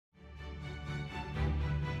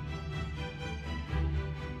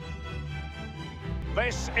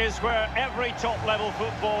This is where every top-level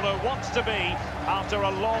footballer wants to be after a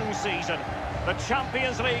long season. The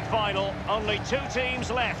Champions League final, only two teams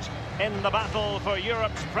left in the battle for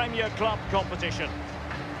Europe's Premier Club competition.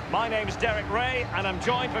 My name's Derek Ray, and I'm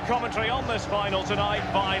joined for commentary on this final tonight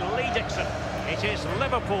by Lee Dixon. It is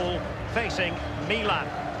Liverpool facing Milan.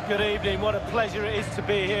 Good evening, what a pleasure it is to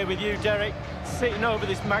be here with you, Derek. Sitting over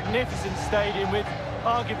this magnificent stadium with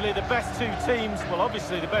arguably the best two teams, well,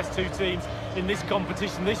 obviously the best two teams in this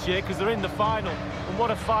competition this year because they're in the final. And what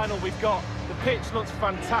a final we've got. The pitch looks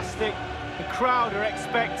fantastic, the crowd are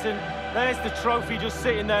expectant. There's the trophy just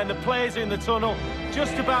sitting there and the players in the tunnel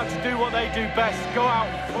just about to do what they do best, go out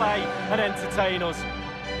and play and entertain us.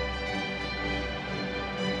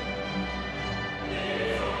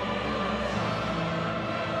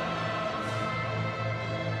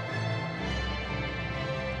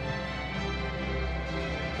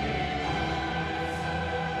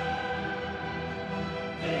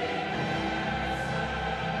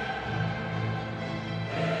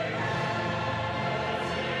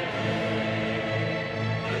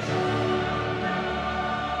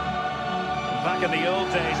 Back in the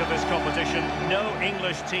old days of this competition, no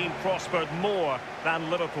English team prospered more than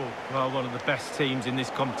Liverpool. Well, one of the best teams in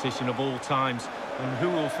this competition of all times. And who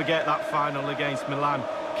will forget that final against Milan?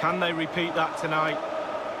 Can they repeat that tonight?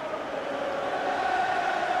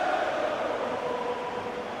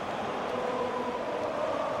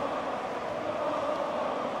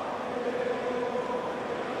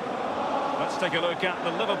 Let's take a look at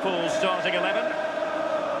the Liverpool starting 11.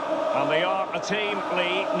 And they are a team,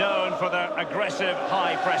 Lee, known for their aggressive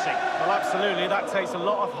high pressing. Well, absolutely. That takes a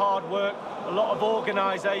lot of hard work, a lot of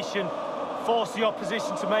organisation, force the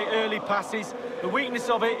opposition to make early passes. The weakness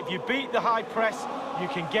of it, if you beat the high press, you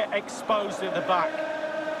can get exposed at the back.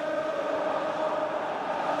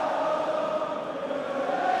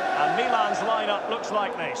 And Milan's lineup looks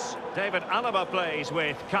like this. David Alaba plays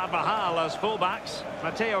with Carvajal as fullbacks.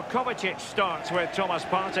 Mateo Kovacic starts with Thomas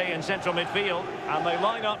Partey in central midfield. And they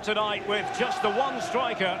line up tonight with just the one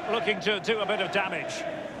striker looking to do a bit of damage.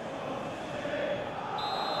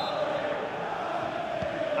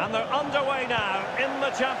 And they're underway now in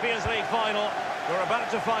the Champions League final. We're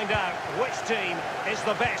about to find out which team is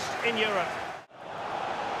the best in Europe.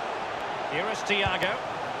 Here is Thiago.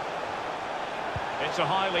 It's a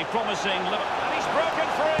highly promising... And he's broken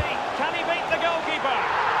free. Can he beat the goalkeeper?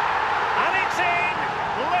 And it's in!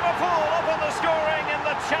 Liverpool up on the scoring in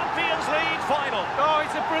the Champions League final. Oh,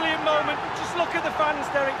 it's a brilliant moment. Just look at the fans,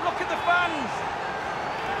 Derek. Look at the fans.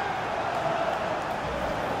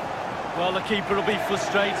 Well, the keeper will be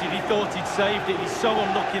frustrated. He thought he'd saved it. He's so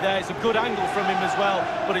unlucky there. It's a good angle from him as well,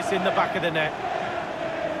 but it's in the back of the net.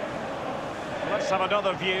 Let's have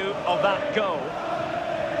another view of that goal.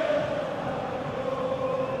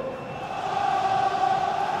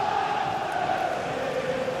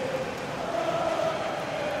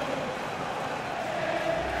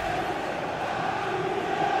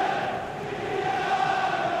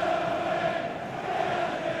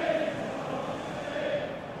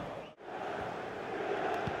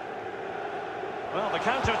 Well, the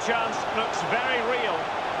counter chance looks very real.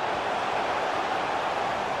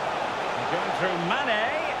 Going through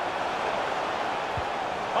Mane.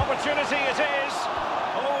 Opportunity it is.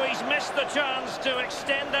 Oh, he's missed the chance to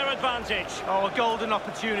extend their advantage. Oh, a golden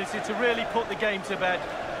opportunity to really put the game to bed.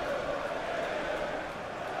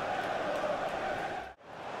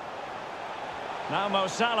 Now Mo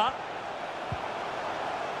Salah.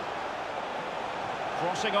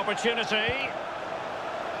 Crossing opportunity.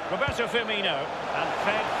 Roberto Firmino, and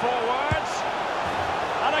fed forwards.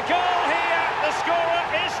 And a goal here. The scorer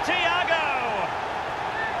is Thiago.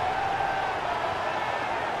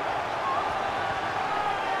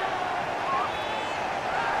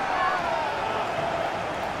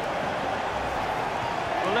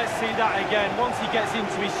 Well, let's see that again. Once he gets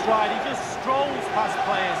into his stride, he just strolls past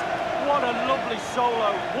players. What a lovely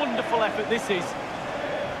solo. Wonderful effort this is.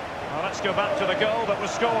 Well, let's go back to the goal that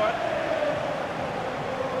was scored.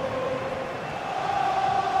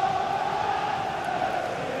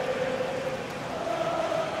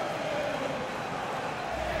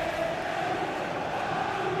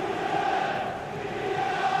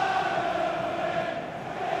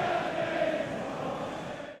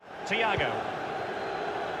 Thiago.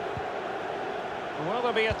 Will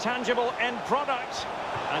there be a tangible end product?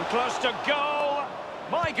 And close to goal.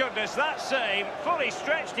 My goodness, that save. Fully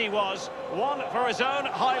stretched he was. One for his own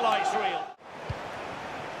highlights reel.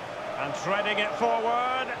 And treading it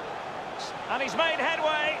forward. And he's made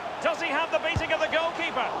headway. Does he have the beating of the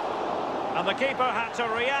goalkeeper? And the keeper had to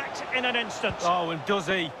react in an instant. Oh, and does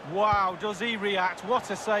he? Wow, does he react? What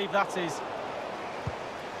a save that is.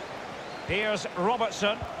 Here's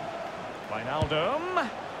Robertson. Wijnaldum.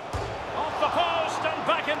 Off the post and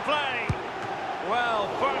back in play. Well,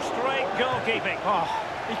 first-rate goalkeeping. Oh,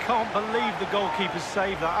 he can't believe the goalkeeper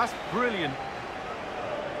saved that. That's brilliant.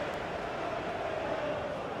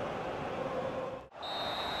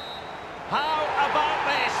 How about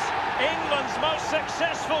this? England's most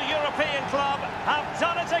successful European club have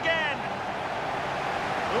done it again.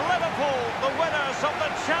 Liverpool, the winners of the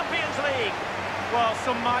Champions League. Well,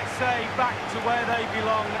 some might say back to where they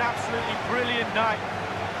belong. An absolutely brilliant night.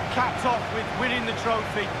 Capped off with winning the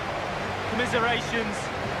trophy. Commiserations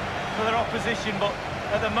for their opposition, but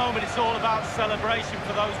at the moment it's all about celebration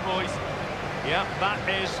for those boys. Yeah, that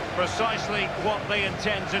is precisely what they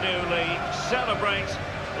intend to do, Lee. Celebrate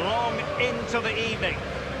long into the evening.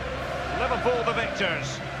 Liverpool the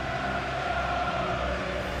victors.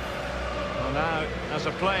 Well, now, as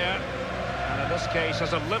a player, and in this case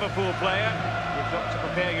as a Liverpool player, you've got to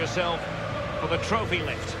prepare yourself for the trophy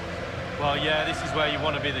lift. Well, yeah, this is where you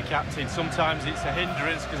want to be the captain. Sometimes it's a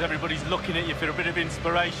hindrance because everybody's looking at you for a bit of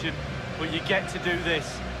inspiration, but you get to do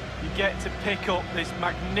this. You get to pick up this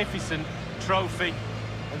magnificent trophy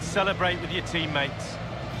and celebrate with your teammates.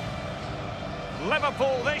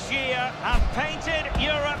 Liverpool this year have painted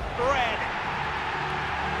Europe red.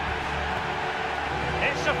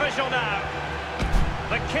 It's official now.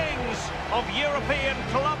 The kings of European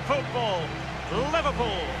club football,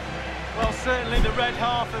 Liverpool. Well, certainly the red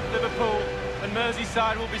half of Liverpool and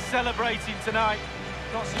Merseyside will be celebrating tonight.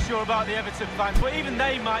 Not so sure about the Everton fans, but even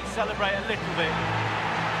they might celebrate a little bit.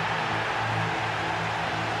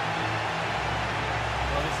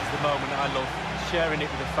 Well, this is the moment I love, sharing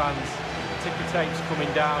it with the fans. Ticker tapes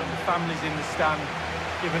coming down, the families in the stand,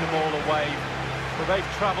 giving them all a wave. Well,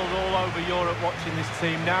 they've travelled all over Europe watching this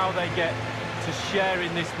team. Now they get to share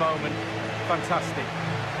in this moment. Fantastic.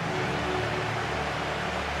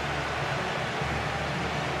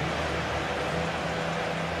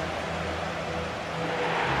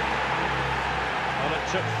 Well, it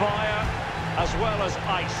took fire as well as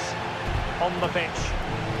ice on the pitch.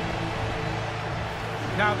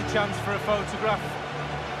 Now the chance for a photograph.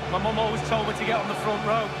 My mum always told me to get on the front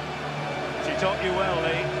row. She taught you well,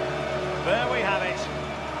 Lee. There we have it.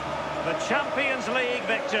 The Champions League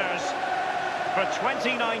victors for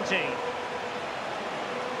 2019.